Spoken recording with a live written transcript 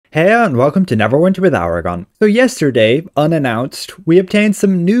Hey and welcome to Neverwinter with Aragon. So yesterday, unannounced, we obtained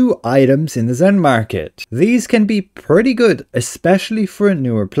some new items in the Zen market. These can be pretty good, especially for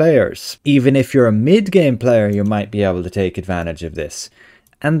newer players. Even if you're a mid-game player, you might be able to take advantage of this.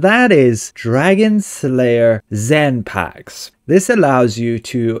 And that is Dragonslayer Zen packs. This allows you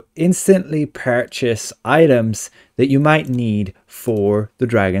to instantly purchase items that you might need for the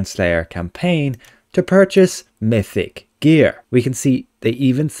Dragonslayer campaign to purchase Mythic gear. We can see they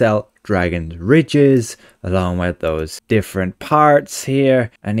even sell Dragon's Ridges along with those different parts here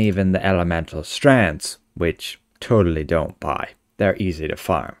and even the elemental strands, which totally don't buy. They're easy to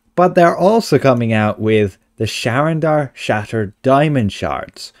farm. But they're also coming out with the Shattered Diamond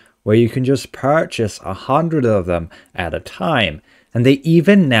Shards, where you can just purchase 100 of them at a time. And they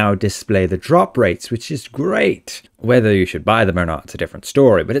even now display the drop rates, which is great. Whether you should buy them or not, it's a different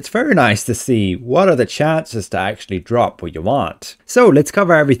story, but it's very nice to see what are the chances to actually drop what you want. So let's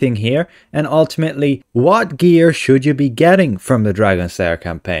cover everything here, and ultimately, what gear should you be getting from the Dragonslayer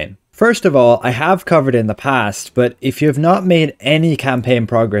campaign? First of all, I have covered in the past, but if you have not made any campaign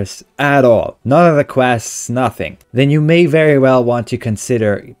progress at all, none of the quests, nothing, then you may very well want to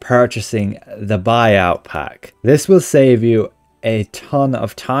consider purchasing the Buyout pack. This will save you a ton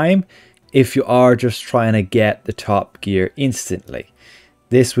of time if you are just trying to get the top gear instantly.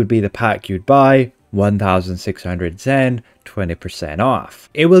 This would be the pack you'd buy, 1,600 Zen, 20% off.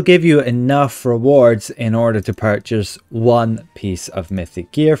 It will give you enough rewards in order to purchase one piece of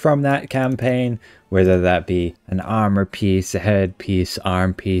Mythic gear from that campaign, whether that be an armor piece, a head piece,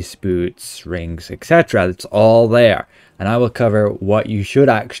 arm piece, boots, rings, etc. It's all there. And I will cover what you should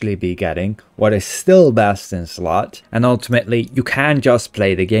actually be getting, what is still best in slot, and ultimately you can just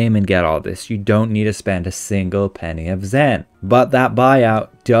play the game and get all this. You don't need to spend a single penny of Zen. But that buyout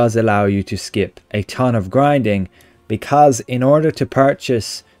does allow you to skip a ton of grinding, because in order to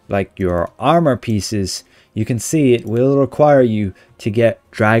purchase like your armor pieces, you can see it will require you to get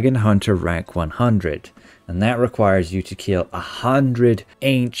Dragon Hunter rank 100. And that requires you to kill 100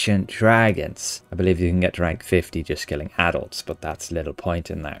 ancient dragons. I believe you can get to rank 50 just killing adults, but that's little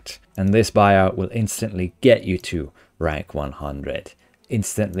point in that. And this buyout will instantly get you to rank 100,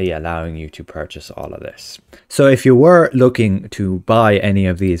 instantly allowing you to purchase all of this. So if you were looking to buy any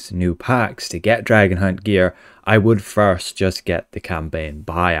of these new packs to get Dragon Hunt gear, I would first just get the campaign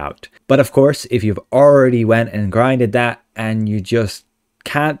buyout. But of course, if you've already went and grinded that and you just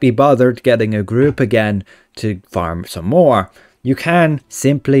can't be bothered getting a group again to farm some more, you can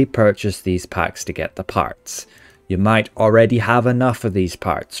simply purchase these packs to get the parts. You might already have enough of these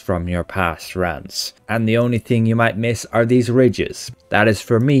parts from your past runs, and the only thing you might miss are these ridges. That is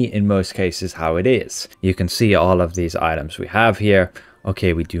for me in most cases how it is. You can see all of these items we have here.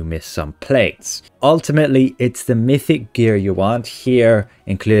 Okay, we do miss some plates. Ultimately, it's the Mythic gear you want here,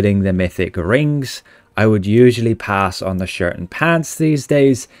 including the Mythic rings. I would usually pass on the shirt and pants these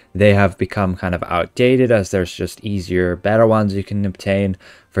days. They have become kind of outdated as there's just easier, better ones you can obtain.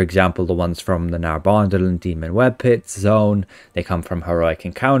 For example, the ones from the Narbondel and Demon Web Pits zone. They come from heroic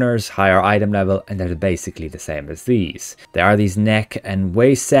encounters, higher item level, and they're basically the same as these. There are these neck and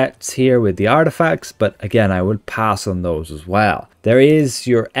waist sets here with the artifacts, but again, I would pass on those as well. There is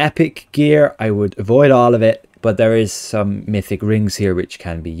your epic gear. I would avoid all of it, but there is some Mythic rings here which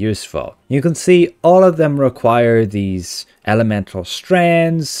can be useful. You can see all of them require these elemental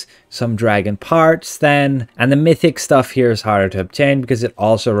strands, some dragon parts then, and the Mythic stuff here is harder to obtain because it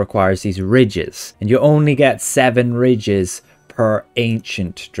also requires these ridges. And you only get 7 ridges per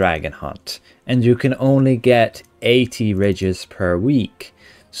ancient dragon hunt, and you can only get 80 ridges per week.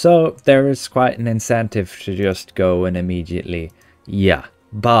 So there is quite an incentive to just go and immediately,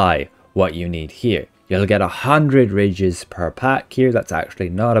 buy what you need here. You'll get 100 ridges per pack here. That's actually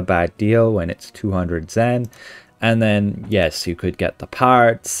not a bad deal when it's 200 Zen. And then, yes, you could get the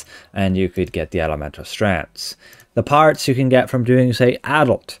parts and you could get the elemental strands. The parts you can get from doing, say,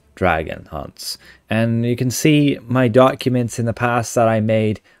 adult dragon hunts. And you can see my documents in the past that I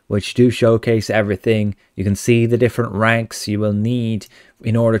made, which do showcase everything. You can see the different ranks you will need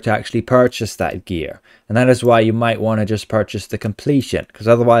in order to actually purchase that gear. And that is why you might want to just purchase the completion, because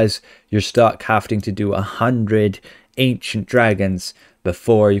otherwise you're stuck having to do 100 ancient dragons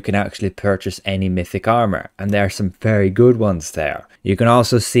before you can actually purchase any mythic armor. And there are some very good ones there. You can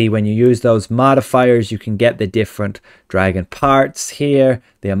also see when you use those modifiers, you can get the different dragon parts here.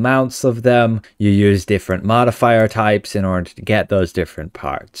 the amounts of them. You use different modifier types in order to get those different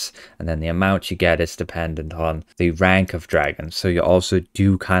parts. And then the amount you get is dependent on the rank of dragon. So you also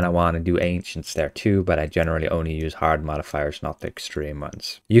do kind of want to do ancients there too, but I generally only use hard modifiers, not the extreme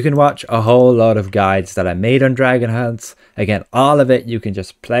ones. You can watch a whole lot of guides that I made on dragon hunts. Again, all of it you can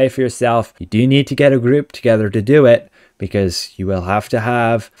just play for yourself. You do need to get a group together to do it, because you will have to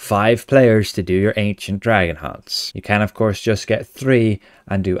have 5 players to do your ancient dragon hunts. You can of course just get 3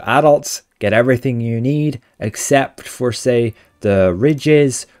 and do adults, get everything you need except for say the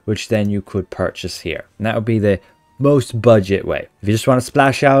ridges, which then you could purchase here. And that would be the most budget way. If you just want to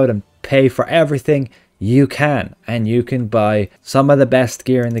splash out and pay for everything, you can, and you can buy some of the best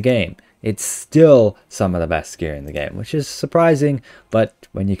gear in the game. It's still some of the best gear in the game, which is surprising, but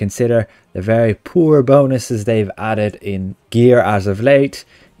when you consider the very poor bonuses they've added in gear as of late,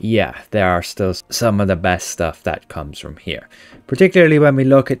 yeah, there are still some of the best stuff that comes from here. Particularly when we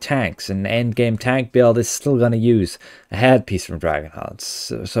look at tanks, an endgame tank build is still going to use a headpiece from Dragon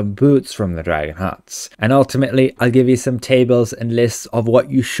Hunts, some boots from the Dragon Hunts. And ultimately, I'll give you some tables and lists of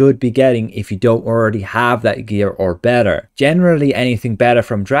what you should be getting if you don't already have that gear or better. Generally, anything better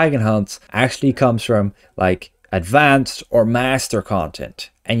from Dragon Hunts actually comes from like advanced or master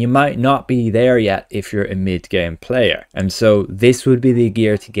content, and you might not be there yet if you're a mid-game player. And so this would be the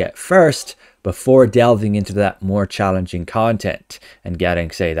gear to get first before delving into that more challenging content and getting,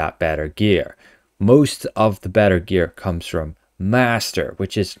 say, that better gear. Most of the better gear comes from master,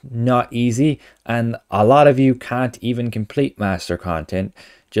 which is not easy, and a lot of you can't even complete master content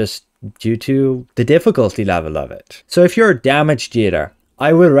just due to the difficulty level of it. So if you're a damage dealer,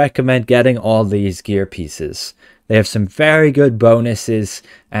 I would recommend getting all these gear pieces. They have some very good bonuses,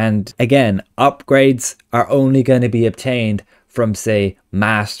 and again, upgrades are only going to be obtained from, say,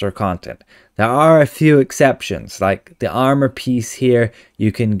 master content. There are a few exceptions, like the armor piece here.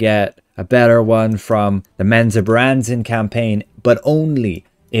 You can get a better one from the Mensa Branson campaign, but only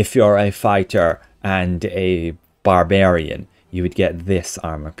if you're a fighter and a barbarian. You would get this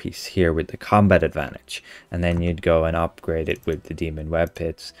armor piece here with the combat advantage, and then you'd go and upgrade it with the demon web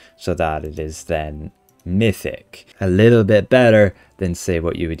pits so that it is then mythic, a little bit better than say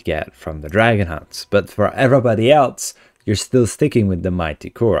what you would get from the dragon hunts. But for everybody else, you're still sticking with the mighty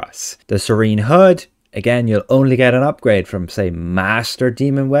Kuras. The serene hood, again, you'll only get an upgrade from say master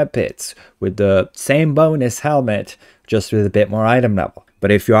demon web pits with the same bonus helmet, just with a bit more item level.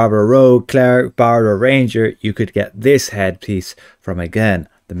 But if you are a rogue, cleric, bard or ranger, you could get this headpiece from, again,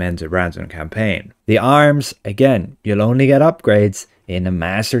 the Mensa Branson campaign. The arms, again, you'll only get upgrades in the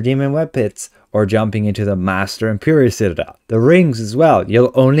Master Demon Web Pits or jumping into the Master Imperial Citadel. The rings as well,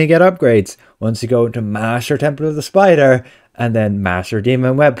 you'll only get upgrades once you go into Master Temple of the Spider and then Master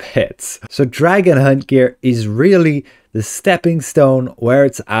Demon Web Pits. So Dragon Hunt gear is really the stepping stone where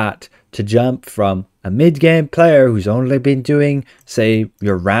it's at to jump from a mid-game player who's only been doing, say,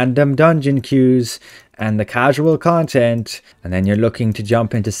 your random dungeon queues and the casual content, and then you're looking to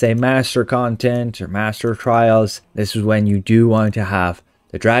jump into, say, master content or master trials. This is when you do want to have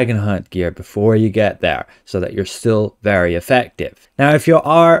the Dragon Hunt gear before you get there, so that you're still very effective. Now, if you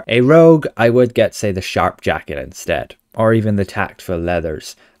are a rogue, I would get, say, the sharp jacket instead, or even the tactful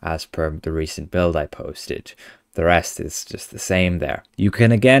leathers, as per the recent build I posted. The rest is just the same there. You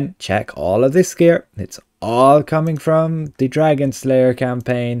can again check all of this gear. It's all coming from the Dragonslayer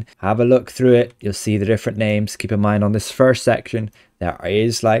campaign. Have a look through it. You'll see the different names. Keep in mind on this first section, there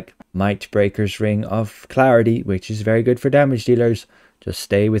is like Mightbreaker's Ring of Clarity, which is very good for damage dealers. Just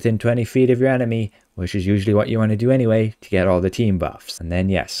stay within 20 feet of your enemy, which is usually what you want to do anyway to get all the team buffs. And then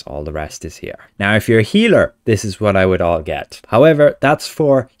yes, all the rest is here. Now, if you're a healer, this is what I would all get. However, that's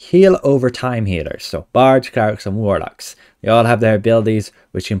for heal over time healers. So bards, clerics and warlocks. They all have their abilities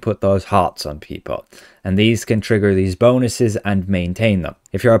which can put those hots on people. And these can trigger these bonuses and maintain them.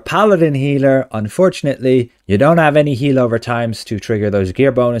 If you're a paladin healer, unfortunately, you don't have any heal over times to trigger those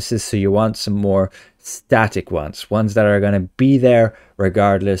gear bonuses. So you want some more static ones that are going to be there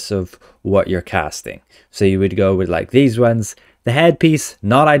regardless of what you're casting. So you would go with like these ones. The headpiece,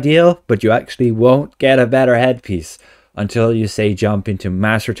 not ideal, but you actually won't get a better headpiece until you say jump into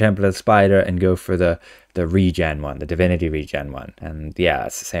Master Temple of the Spider and go for the regen one, the divinity regen one. And yeah,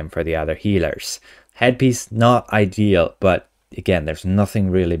 it's the same for the other healers. Headpiece, not ideal, but again, there's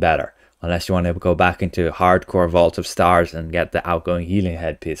nothing really better unless you want to go back into hardcore Vault of Stars and get the outgoing healing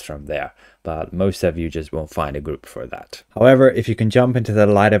headpiece from there. But most of you just won't find a group for that. However, if you can jump into the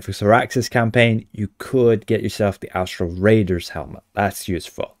Light of Xeraxis campaign, you could get yourself the Astral Raiders helmet. That's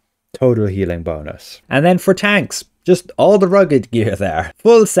useful. Total healing bonus. And then for tanks, Just all the rugged gear there.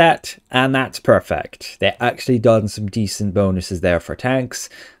 Full set, and that's perfect. They actually done some decent bonuses there for tanks,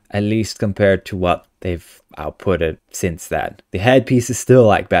 at least compared to what they've outputted since then. The headpiece is still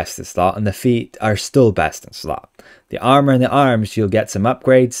like best in slot, and the feet are still best in slot. The armor and the arms, you'll get some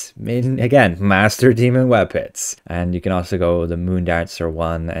upgrades in, again, Master Demon Web Hits. And you can also go the Moon Dancer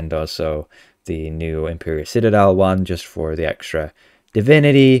one and also the new Imperial Citadel one just for the extra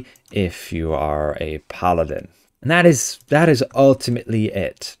divinity if you are a paladin. And that is ultimately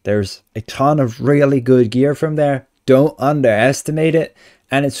it. There's a ton of really good gear from there. Don't underestimate it.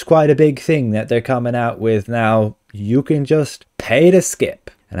 And it's quite a big thing that they're coming out with now. You can just pay to skip.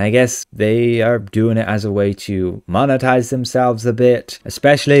 And I guess they are doing it as a way to monetize themselves a bit.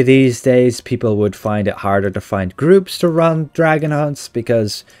 Especially these days, people would find it harder to find groups to run dragon hunts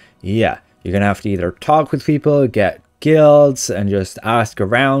because, yeah, you're going to have to either talk with people, get guilds, and just ask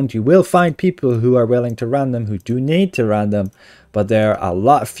around. You will find people who are willing to run them, who do need to run them, but they're a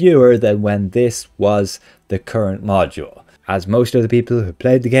lot fewer than when this was the current module, as most of the people who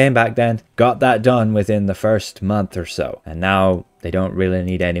played the game back then got that done within the first month or so, and now they don't really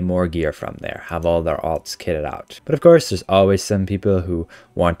need any more gear from there, have all their alts kitted out. But of course, there's always some people who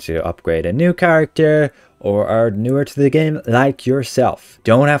want to upgrade a new character or are newer to the game like yourself.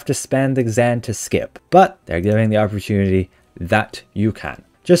 Don't have to spend the Zen to skip, but they're giving the opportunity that you can.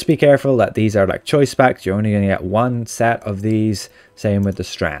 Just be careful that these are like choice packs. You're only going to get one set of these. Same with the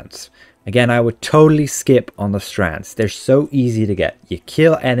strands. Again, I would totally skip on the strands. They're so easy to get. You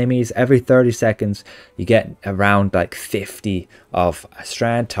kill enemies every 30 seconds. You get around like 50 of a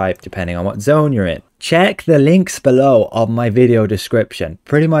strand type depending on what zone you're in. Check the links below of my video description.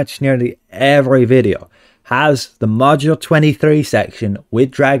 Pretty much nearly every video has the module 23 section with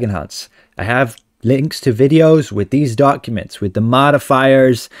dragon hunts. I have links to videos with these documents, with the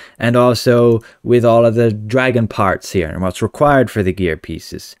modifiers, and also with all of the dragon parts here and what's required for the gear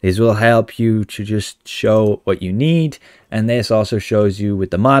pieces. These will help you to just show what you need, and this also shows you with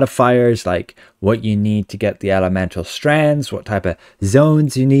the modifiers like what you need to get the elemental strands, what type of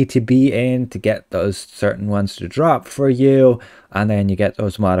zones you need to be in to get those certain ones to drop for you, and then you get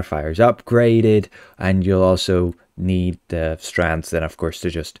those modifiers upgraded, and you'll also need the strands then of course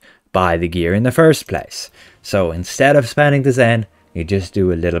to just buy the gear in the first place. So instead of spending the Zen, you just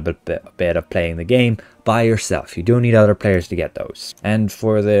do a little bit of playing the game by yourself. You don't need other players to get those. And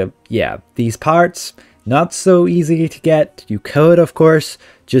for the, these parts, not so easy to get. You could, of course,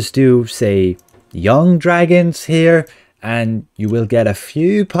 just do, say, young dragons here, and you will get a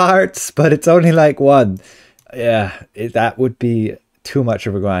few parts, but it's only like one. Yeah, that would be too much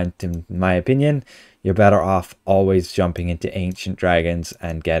of a grind, in my opinion. You're better off always jumping into ancient dragons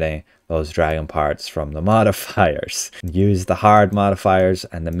and getting those dragon parts from the modifiers. Use the hard modifiers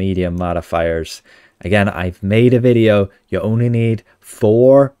and the medium modifiers. Again, I've made a video. You only need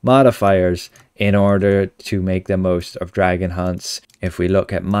 4 modifiers in order to make the most of dragon hunts. If we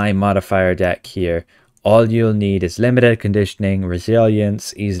look at my modifier deck here, all you'll need is limited conditioning,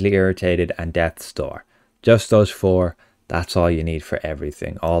 resilience, easily irritated, and death's door. Just those 4. That's all you need for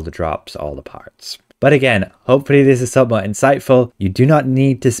everything. All the drops, all the parts. But again, hopefully this is somewhat insightful. You do not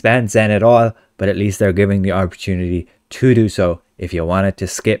need to spend Zen at all, but at least they're giving the opportunity to do so if you wanted to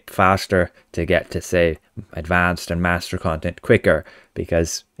skip faster to get to, say, advanced and master content quicker.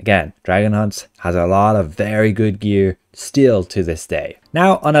 Because again, Dragon Hunts has a lot of very good gear still to this day.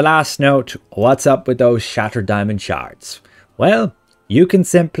 Now, on a last note, what's up with those Shattered Diamond Shards? Well, you can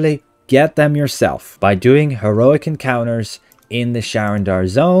simply get them yourself by doing heroic encounters in the Sharandar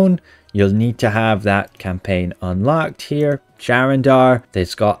zone. You'll need to have that campaign unlocked here. Sharandar,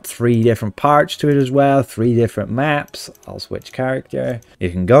 it's got 3 different parts to it as well, 3 different maps. I'll switch character. You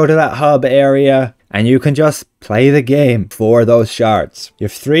can go to that hub area and you can just play the game for those shards. You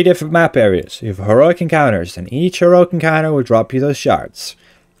have 3 different map areas. You have heroic encounters, and each heroic encounter will drop you those shards.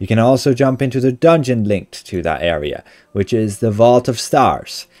 You can also jump into the dungeon linked to that area, which is the Vault of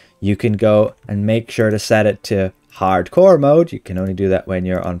Stars. You can go and make sure to set it to hardcore mode. You can only do that when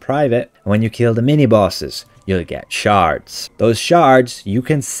you're on private. And when you kill the mini bosses, you'll get shards. Those shards, you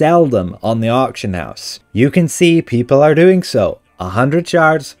can sell them on the auction house. You can see people are doing so. 100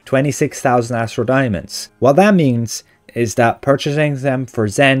 shards, 26,000 astral diamonds. What that means is that purchasing them for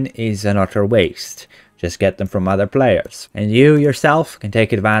Zen is an utter waste. Just get them from other players. And you yourself can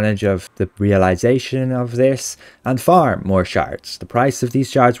take advantage of the realization of this and farm more shards. The price of these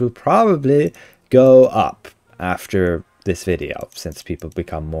shards will probably go up after this video, since people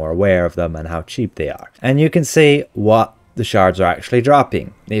become more aware of them and how cheap they are. And you can see what the shards are actually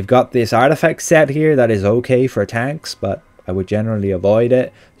dropping. They've got this artifact set here that is okay for tanks, but I would generally avoid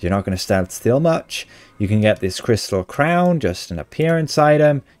it. You're not going to stand still much. You can get this crystal crown, just an appearance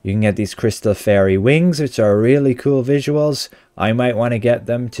item. You can get these crystal fairy wings, which are really cool visuals. I might want to get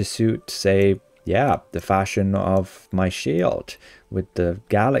them to suit, say, yeah, the fashion of my shield with the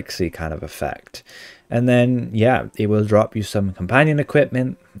galaxy kind of effect. And then, yeah, it will drop you some companion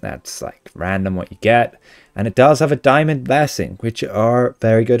equipment. That's like random what you get. And it does have a diamond blessing, which are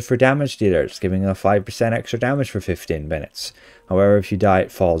very good for damage dealers, giving a 5% extra damage for 15 minutes. However, if you die,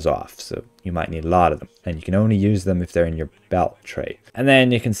 it falls off. So you might need a lot of them. And you can only use them if they're in your belt tray. And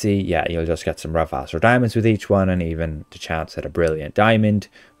then you can see, yeah, you'll just get some rough astral diamonds with each one, and even the chance at a brilliant diamond,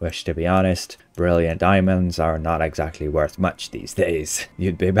 which, to be honest, brilliant diamonds are not exactly worth much these days.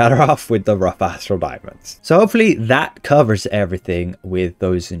 You'd be better off with the rough astral diamonds. So hopefully that covers everything with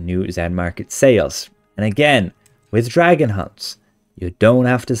those new Zen Market sales. And again, with Dragon Hunts, you don't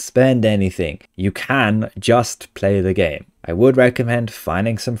have to spend anything. You can just play the game. I would recommend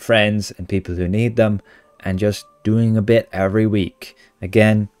finding some friends and people who need them and just doing a bit every week.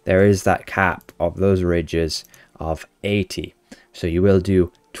 Again, there is that cap of those ridges of 80. So you will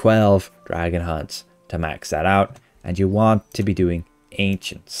do 12 Dragon Hunts to max that out, and you want to be doing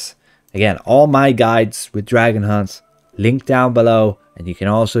Ancients. Again, all my guides with Dragon Hunts linked down below, and you can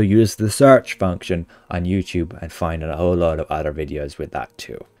also use the search function on YouTube and find a whole lot of other videos with that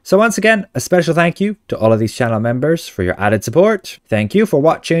too. So once again, a special thank you to all of these channel members for your added support. Thank you for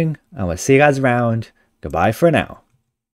watching, and we'll see you guys around. Goodbye for now.